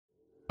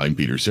I'm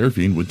Peter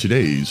Serafine with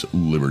today's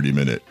Liberty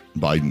Minute.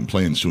 Biden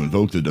plans to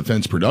invoke the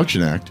Defense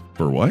Production Act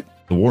for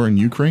what? The war in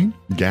Ukraine?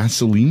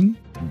 Gasoline?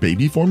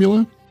 Baby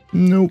formula?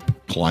 Nope.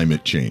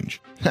 Climate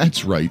change.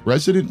 That's right.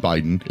 President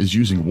Biden is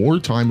using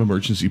wartime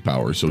emergency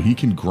power so he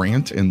can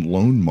grant and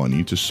loan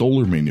money to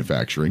solar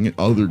manufacturing and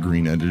other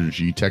green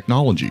energy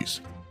technologies.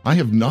 I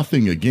have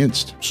nothing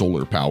against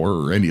solar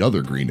power or any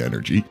other green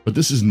energy, but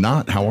this is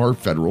not how our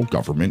federal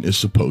government is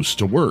supposed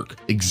to work.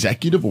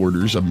 Executive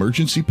orders,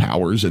 emergency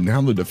powers, and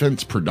now the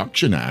Defense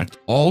Production Act,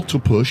 all to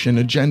push an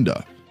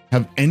agenda.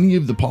 Have any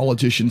of the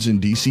politicians in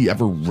D.C.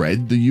 ever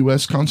read the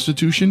U.S.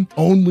 Constitution?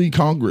 Only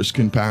Congress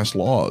can pass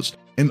laws,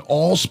 and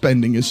all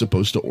spending is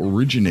supposed to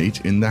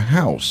originate in the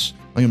House.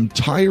 I am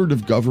tired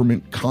of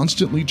government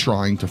constantly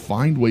trying to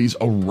find ways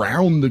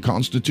around the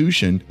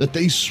Constitution that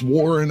they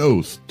swore an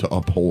oath to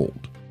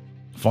uphold.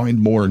 Find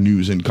more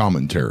news and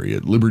commentary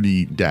at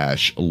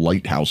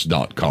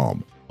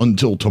liberty-lighthouse.com.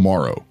 Until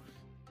tomorrow,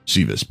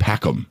 si vis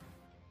pacem,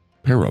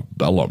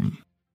 parabellum.